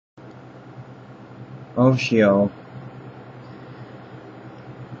Oshio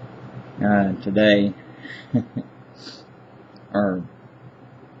today, or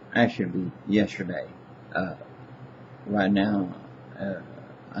actually yesterday. Right now,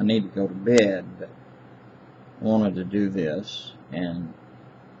 I need to go to bed, but wanted to do this and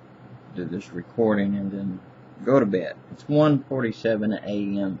do this recording and then go to bed. It's 1:47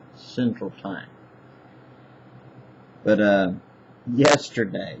 a.m. Central Time. But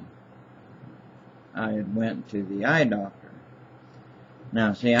yesterday, I went to the eye doctor.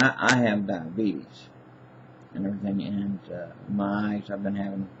 Now, see, I have diabetes and everything, and my eyes, I've been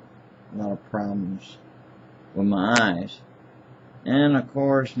having a lot of problems with my eyes. And of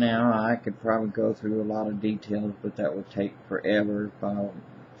course, now I could probably go through a lot of details, but that would take forever,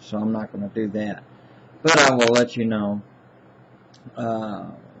 so I'm not going to do that. But I will let you know.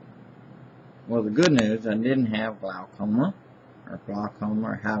 Well, the good news, I didn't have glaucoma, or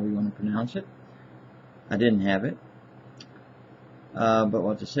however you want to pronounce it. I didn't have it. But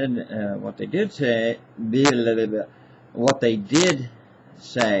what they did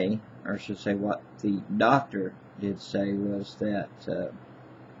say, or I should say what the doctor did say, was that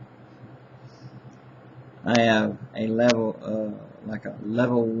I have a level, like a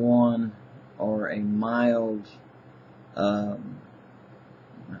level 1 or a mild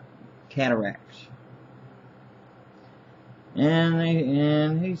cataracts.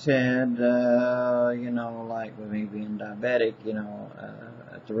 And he said, like with me being diabetic,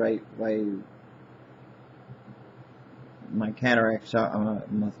 at the rate way my cataracts are,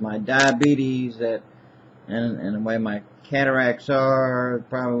 with my diabetes, and the way my cataracts are,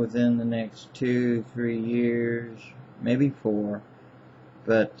 probably within the next 2-3 years, maybe 4,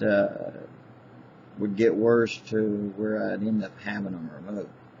 but would get worse to where I'd end up having them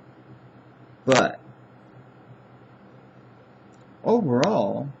removed. But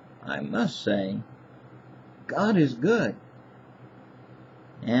overall, I must say, God is good.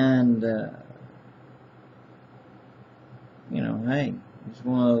 And, hey, it's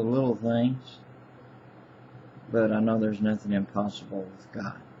one of the little things. But I know there's nothing impossible with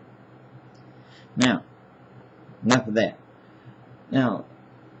God. Now, enough of that. Now,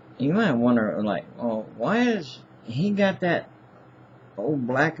 you might wonder, like, well, why is he got that old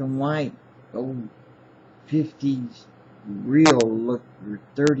black and white, old 50s real look, or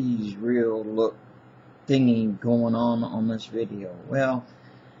 30s real look thingy going on this video? Well,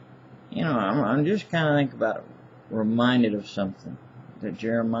 I'm just kind of thinking about it, reminded of something that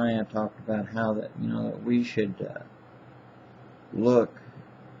Jeremiah talked about, how that, that we should look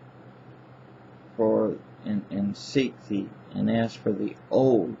for and seek and ask for the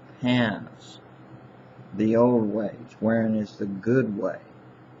old paths, the old ways, wherein is the good way,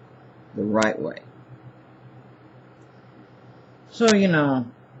 the right way. So,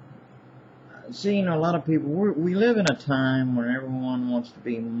 seeing a lot of people, we live in a time where everyone wants to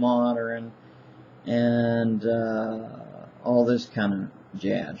be modern and all this kind of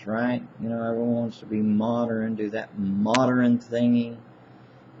jazz, right? Everyone wants to be modern, do that modern thingy,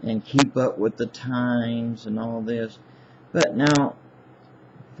 and keep up with the times and all this. But now,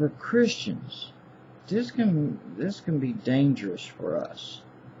 for Christians, this can be dangerous for us,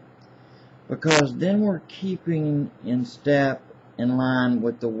 because then we're keeping in step, in line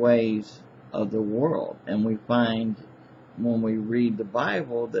with the ways of the world. And we find, when we read the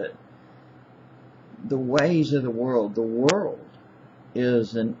Bible, that the ways of the world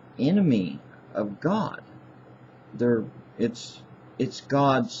is an enemy of God. It's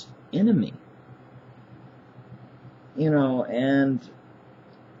God's enemy. And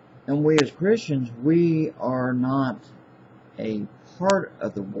we as Christians, we are not a part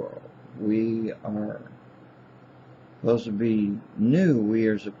of the world. We are supposed to be new. We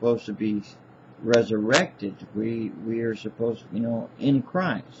are supposed to be resurrected. We are supposed to, in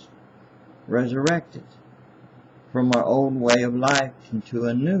Christ, resurrected from our old way of life into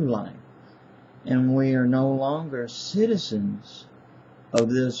a new life. And we are no longer citizens of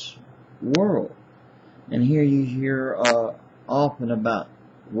this world. And here you hear often about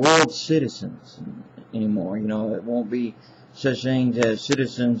world citizens anymore. It won't be such things as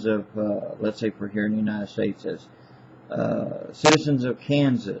citizens of, let's say for here in the United States, as citizens of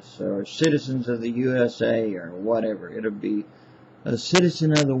Kansas or citizens of the USA or whatever. It'll be a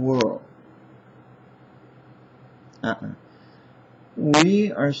citizen of the world.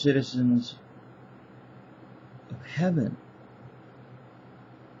 We are citizens of heaven.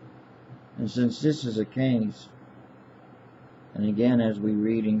 And since this is the case, and again, as we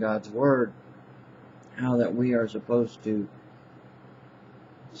read in God's Word, how that we are supposed to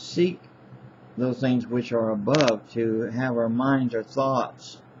seek those things which are above, to have our minds, our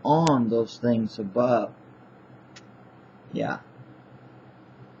thoughts on those things above. Yeah.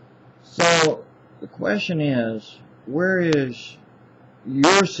 So the question is, where is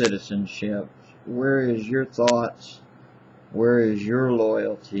your citizenship? Where is your thoughts? Where is your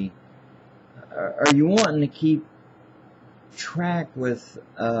loyalty? Are you wanting to keep track with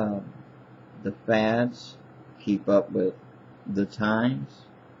the fads? Keep up with the times?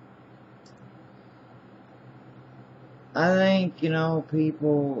 I think,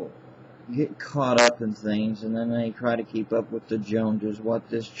 people get caught up in things, and then they try to keep up with the Joneses, what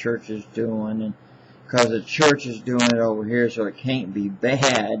this church is doing, and because the church is doing it over here, so it can't be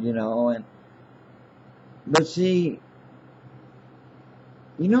bad, but see,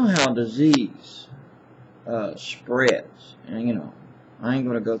 you know how disease spreads, and I ain't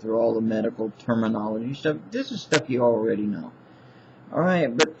going to go through all the medical terminology stuff. This is stuff you already know.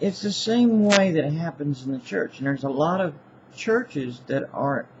 Alright, but it's the same way that it happens in the church. And there's a lot of churches that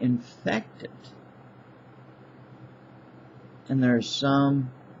are infected. And there's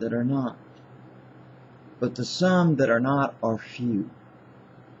some that are not. But the some that are not are few.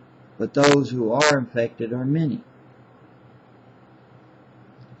 But those who are infected are many.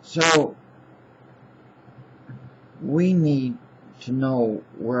 So, we need to know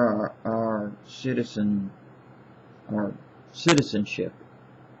where our citizenship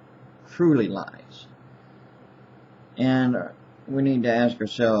truly lies. And we need to ask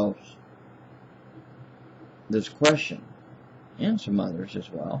ourselves this question, and some others as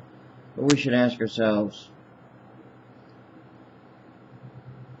well, but we should ask ourselves,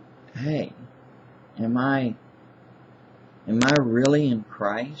 hey, am I really in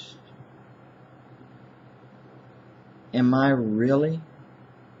Christ? Am I really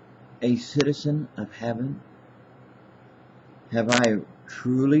a citizen of heaven? Have I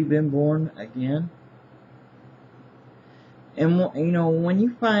truly been born again? And when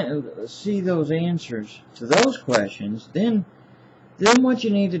you see those answers to those questions, then what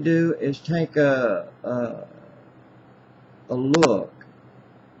you need to do is take a look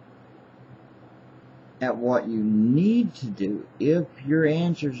at what you need to do. If your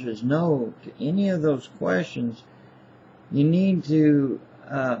answers is no to any of those questions, you need to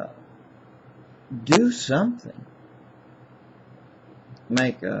do something.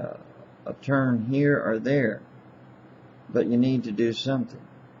 Make a turn here or there, but you need to do something.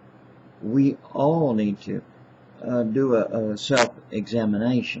 We all need to do a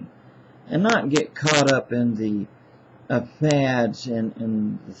self-examination and not get caught up in the fads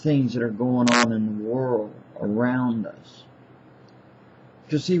and the things that are going on in the world around us.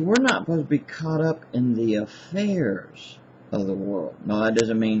 Because see, we're not supposed to be caught up in the affairs of the world. No, that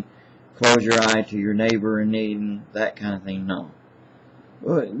doesn't mean close your eye to your neighbor in need and that kind of thing. No.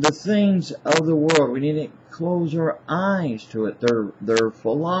 The things of the world, we need to close our eyes to it. Their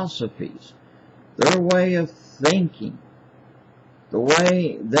philosophies, their way of thinking, the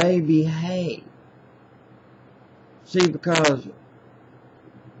way they behave. See, because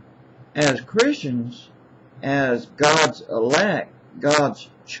as Christians, as God's elect, God's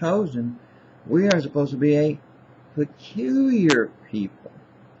chosen, we are supposed to be a peculiar people.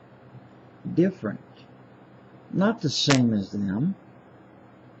 Different. Not the same as them.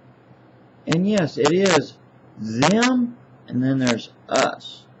 And yes, it is them, and then there's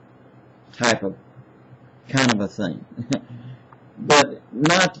us, kind of a thing. But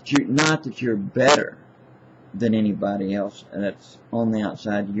not that you're better than anybody else that's on the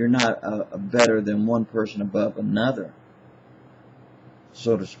outside. You're not better than one person above another,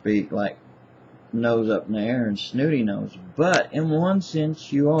 so to speak, like nose up in the air and snooty nose. But in one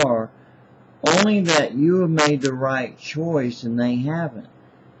sense, you are. Only that you have made the right choice and they haven't.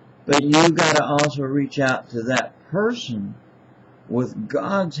 But you got to also reach out to that person with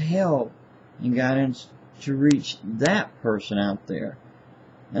God's help and guidance to reach that person out there.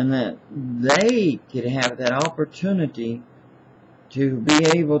 And that they could have that opportunity to be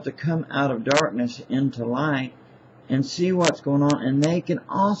able to come out of darkness into light and see what's going on. And they can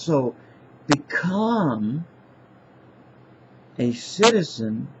also become a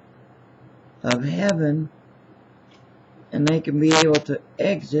citizen of heaven, and they can be able to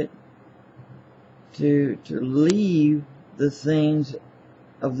exit to leave the things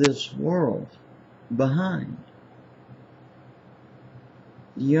of this world behind.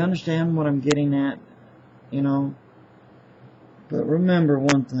 Do you understand what I'm getting at? But remember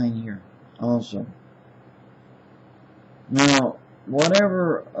one thing here also. Now,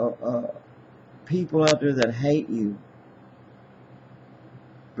 whatever people out there that hate you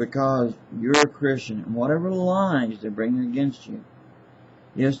because you're a Christian, and whatever lies they bring against you,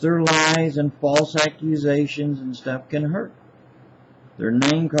 yes, their lies and false accusations and stuff can hurt. They're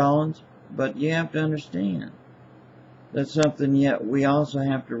name callings, but you have to understand that's something yet we also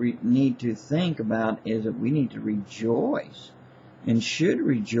have to need to think about is that we need to rejoice and should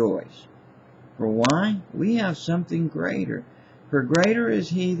rejoice. For why? We have something greater. For greater is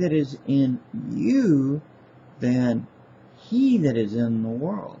he that is in you than he that is in the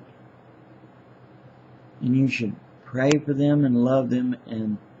world. And you should pray for them and love them,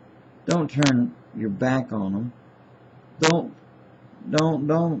 and don't turn your back on them.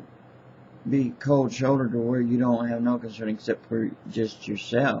 Don't be cold-shouldered to where you don't have no concern except for just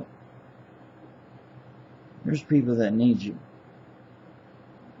yourself. There's people that need you.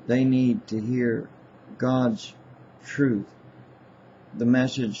 They need to hear God's truth, the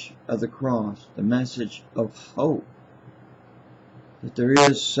message of the cross, the message of hope, that there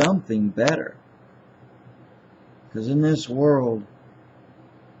is something better. Because in this world,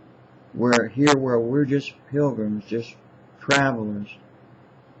 where we're just pilgrims, just travelers,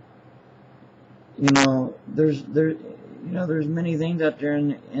 there's many things out there,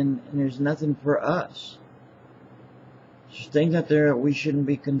 and there's nothing for us. There's things out there that we shouldn't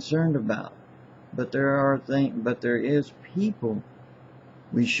be concerned about, but there is people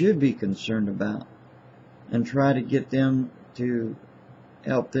we should be concerned about, and try to get them to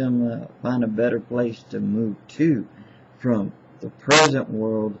help them find a better place to move to from the present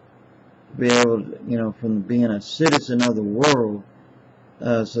world, to be able to, from being a citizen of the world,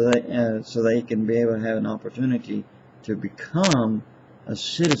 so they can be able to have an opportunity to become a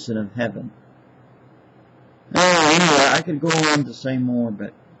citizen of heaven. Anyway, I could go on to say more,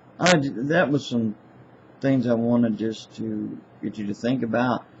 but that was some things I wanted just to get you to think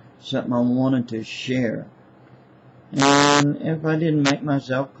about, something I wanted to share. And if I didn't make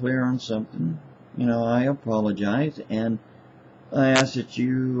myself clear on something, I apologize, and I ask that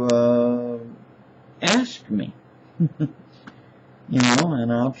you ask me,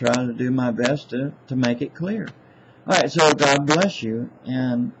 and I'll try to do my best to make it clear. Alright, so God bless you,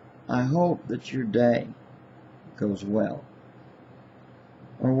 and I hope that your day goes well.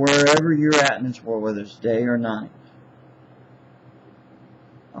 Or wherever you're at in this world, whether it's day or night,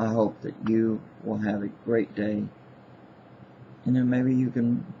 I hope that you will have a great day. And then maybe you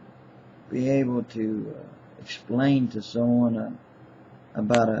can be able to explain to someone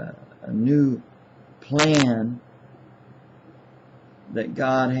about a new plan that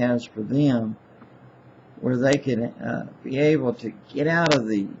God has for them, where they can be able to get out of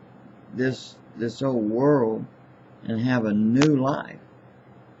this old world and have a new life.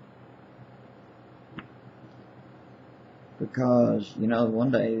 Because one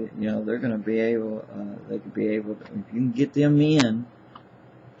day they're going to be able, they could be able to, if you can get them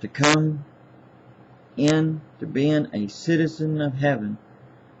to come in to being a citizen of heaven,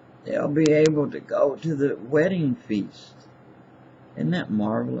 they'll be able to go to the wedding feast. Isn't that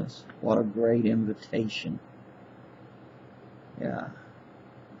marvelous? What a great invitation. Yeah.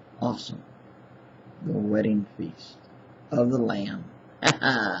 Awesome. The wedding feast of the Lamb.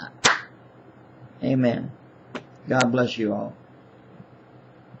 Amen. God bless you all.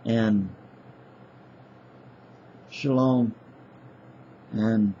 And shalom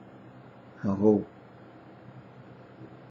and ho-ho.